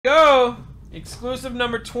Exclusive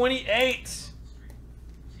number 28.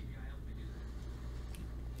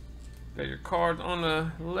 Got your cards on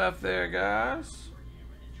the left there, guys.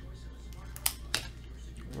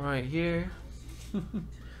 Right here.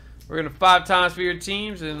 We're going to 5 times for your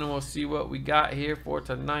teams, and then we'll see what we got here for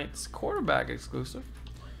tonight's quarterback exclusive.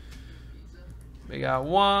 We got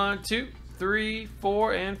 1, 2, 3,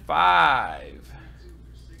 4, and 5.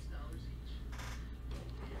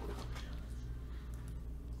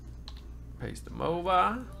 Paste them over.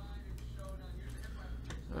 All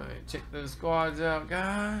right, check those squads out,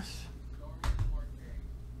 guys.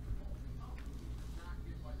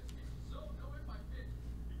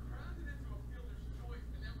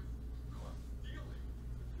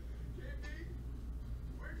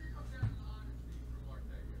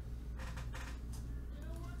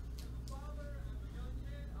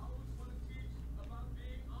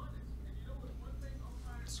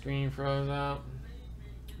 Screen froze out.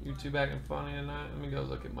 YouTube acting funny tonight. Let me go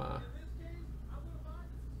look at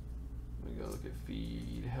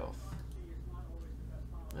feed health.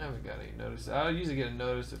 I haven't got any notice. I usually get a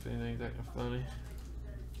notice if anything's acting funny.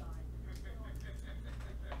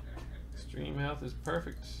 Stream health is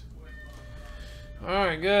perfect.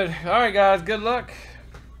 Alright, good. Alright, guys, good luck.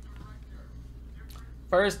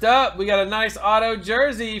 First up, we got a nice auto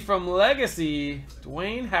jersey from Legacy,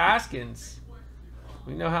 Dwayne Haskins.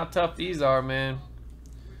 We know how tough these are, man.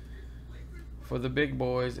 For the big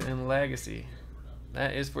boys in Legacy.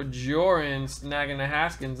 That is for Joran, snagging the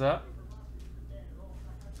Haskins up.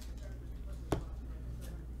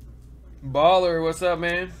 Baller, what's up,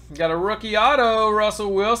 man? Got a rookie auto,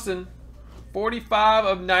 Russell Wilson. 45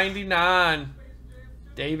 of 99.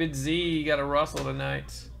 David Z got a Russell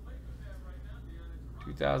tonight.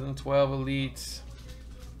 2012 Elites.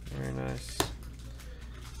 Very nice.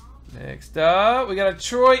 Next up, we got a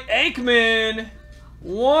Troy Aikman.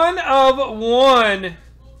 1 of 1.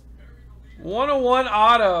 1 of 1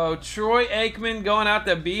 auto. Troy Aikman going out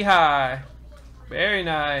to B-High. Very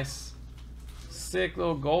nice. Sick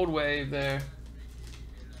little gold wave there.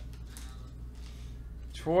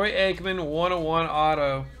 Troy Aikman, 1 of 1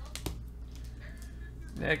 auto.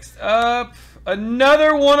 Next up,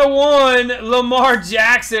 another 1 of 1. Lamar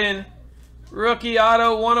Jackson. Rookie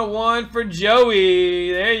auto, 1 of 1 for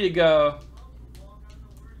Joey. There you go.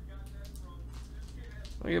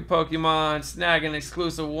 Look at Pokemon snagging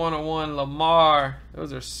exclusive 1 of 1 Lamar.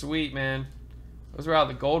 Those are sweet, man. Those were out of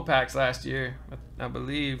the gold packs last year, I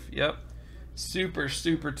believe. Yep. Super,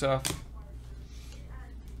 super tough.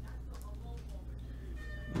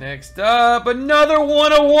 Next up, another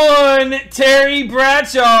 1 of 1 Terry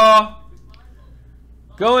Bradshaw.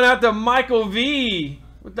 Going out to Michael V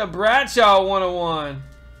with the Bradshaw 1 of 1.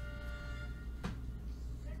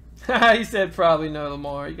 He said probably no,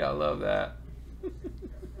 Lamar. You gotta love that.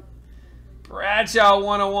 Bradshaw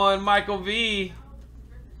 1 of 1 Michael V.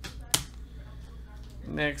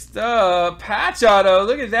 Next up, patch auto.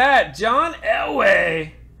 Look at that. John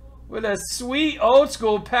Elway with a sweet old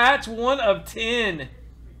school patch 1 of 10.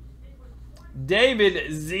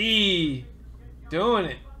 David Z doing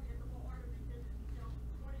it.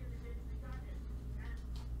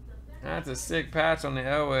 That's a sick patch on the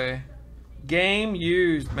Elway. Game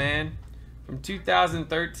used, man. From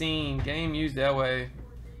 2013. Game used Elway.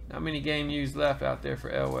 Not many game used left out there for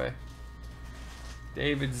Elway.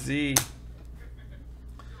 David Z.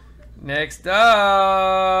 Next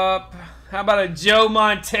up, how about a Joe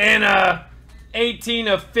Montana? 18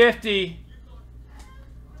 of 50.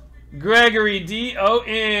 Gregory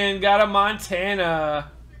D.O.N. got a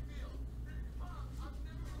Montana.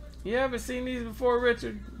 You haven't seen these before,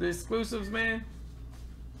 Richard? The exclusives, man?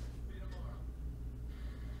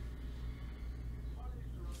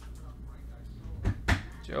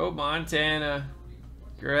 Joe Montana.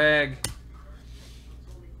 Greg.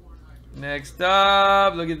 Next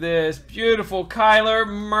up, look at this. Beautiful Kyler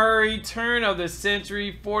Murray, turn of the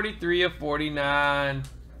century, 43 of 49.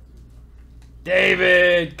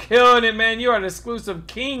 David, killing it, man. You are an exclusive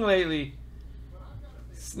king lately.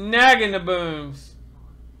 Snagging the booms.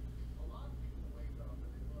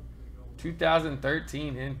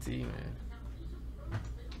 2013 NT, man.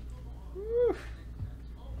 Woo.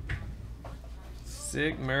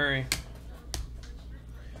 Sick Murray.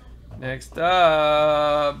 Next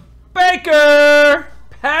up, Baker!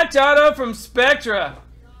 Patch auto from Spectra.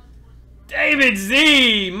 David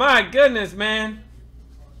Z! My goodness, man.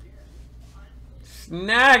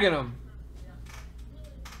 Snagging them.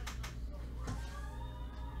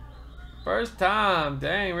 First time.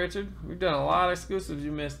 Dang, Richard. We've done a lot of exclusives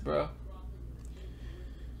you missed, bro.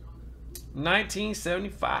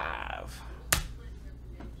 1975.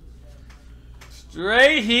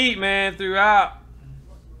 Straight heat, man, throughout.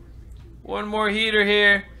 One more heater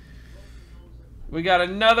here. We got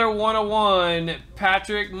another 101.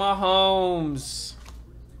 Patrick Mahomes.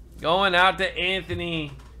 Going out to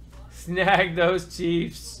Anthony. Snag those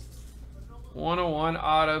Chiefs. 101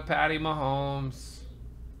 auto, Patty Mahomes.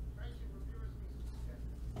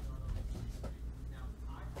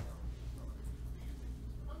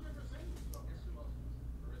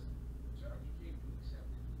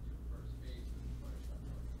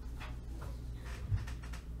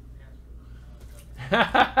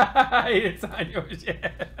 He didn't sign yours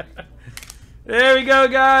yet. There we go,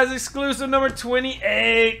 guys. Exclusive number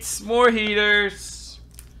 28. More heaters.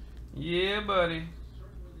 Yeah, buddy.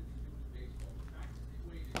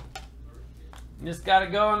 Just got to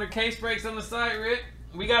go under case breaks on the site, Rick.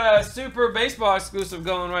 We got a super baseball exclusive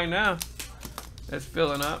going right now. That's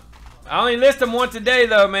filling up. I only list them once a day,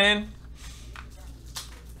 though, man.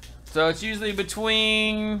 So it's usually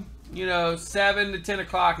between, you know, 7 to 10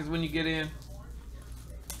 o'clock is when you get in.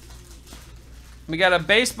 We got a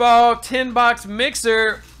baseball 10-box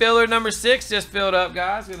mixer. Filler number 6 just filled up,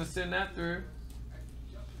 guys. Gonna send that through.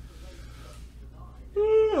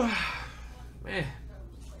 Man.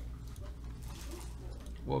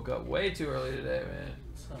 Woke up way too early today, man.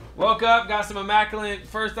 Woke up, got some immaculate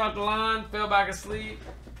first off the line, fell back asleep.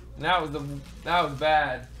 And that was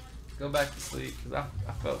bad. Go back to sleep because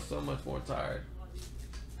I felt so much more tired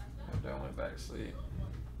after I went back to sleep.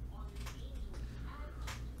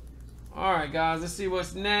 All right, guys, let's see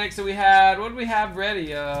what's next. So we had, what did we have ready?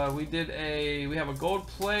 We have a gold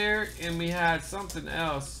player and we had something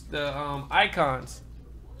else. The icons.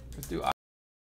 Let's do